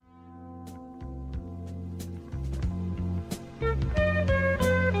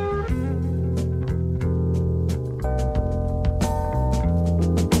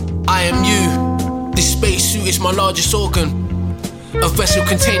I am you. This spacesuit is my largest organ, a vessel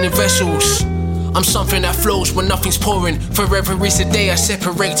containing vessels. I'm something that flows when nothing's pouring. Forever is a day I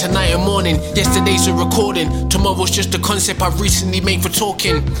separate tonight and morning. Yesterday's a recording, tomorrow's just a concept I've recently made for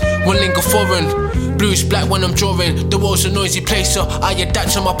talking. One linger foreign, blue is black when I'm drawing. The world's a noisy place, so I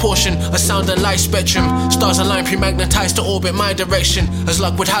adapt to my portion. A sound and light spectrum, stars align pre-magnetized to orbit my direction. As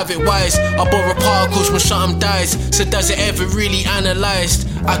luck would have it wise, I borrow particles when something dies. So does it ever really analyzed?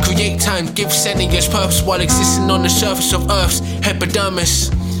 I create time, give sentience purpose while existing on the surface of Earth's epidermis.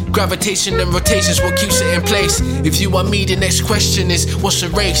 Gravitation and rotation's what keeps it in place. If you are me, the next question is, what's the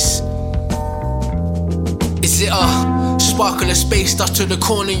race? Is it a sparkle of space dust to the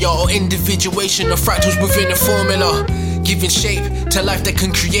cornea, or individuation of fractals within a formula? Giving shape to life that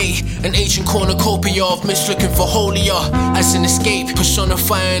can create an ancient cornucopia of myths looking for holier as an escape,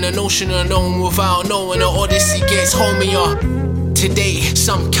 personifying an ocean unknown without knowing an odyssey gets homier. Today,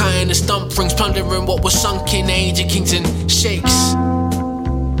 some kind of stump rings plundering what was sunk in age of kings and